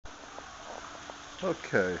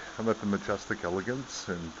Okay, I'm at the Majestic Elegance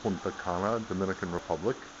in Punta Cana, Dominican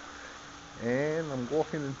Republic, and I'm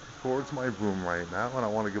walking towards my room right now, and I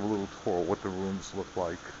want to give a little tour of what the rooms look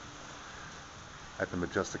like at the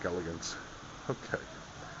Majestic Elegance. Okay,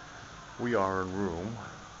 we are in room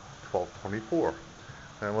 1224,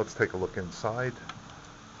 and let's take a look inside.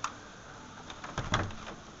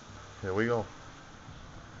 Here we go.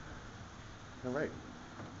 All right,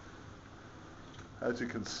 as you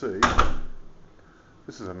can see,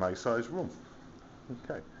 this is a nice sized room.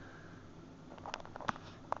 Okay,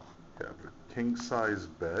 you have a king size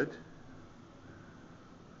bed,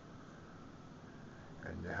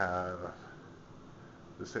 and you have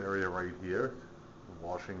this area right here, the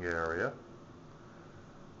washing area.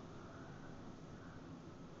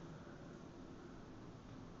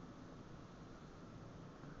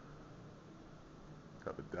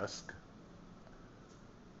 Have a desk,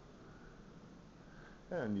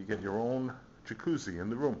 and you get your own jacuzzi in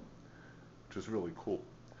the room, which is really cool.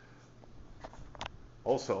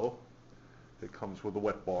 Also, it comes with a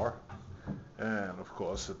wet bar, and of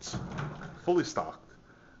course it's fully stocked,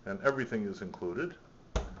 and everything is included.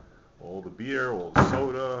 All the beer, all the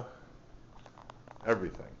soda,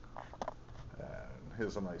 everything. And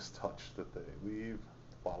here's a nice touch that they leave.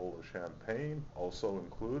 Bottle of champagne, also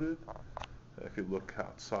included. If you look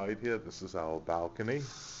outside here, this is our balcony.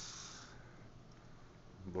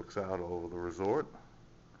 Looks out over the resort.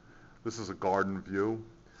 This is a garden view.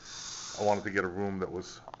 I wanted to get a room that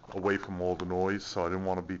was away from all the noise, so I didn't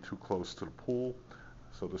want to be too close to the pool.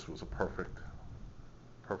 So this was a perfect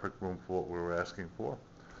room for what we were asking for.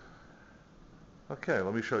 Okay,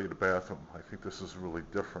 let me show you the bathroom. I think this is really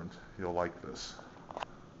different. You'll like this.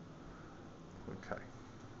 Okay.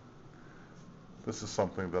 This is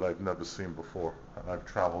something that I've never seen before, and I've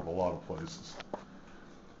traveled a lot of places.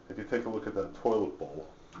 If you take a look at that toilet bowl,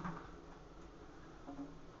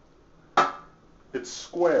 it's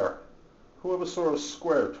square. Whoever saw a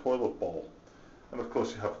square toilet bowl? And of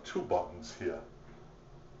course you have two buttons here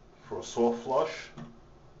for a soft flush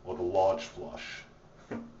or the large flush.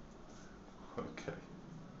 Okay.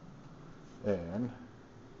 And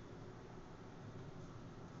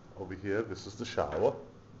over here, this is the shower.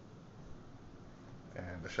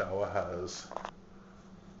 And the shower has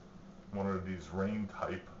one of these rain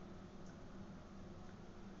type.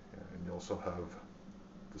 And you also have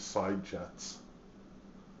the side jets.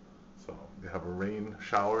 So you have a rain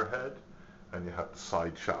shower head and you have the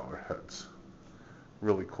side shower heads.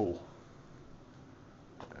 Really cool.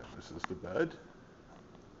 And this is the bed.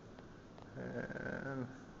 And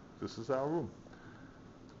this is our room.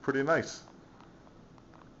 Pretty nice.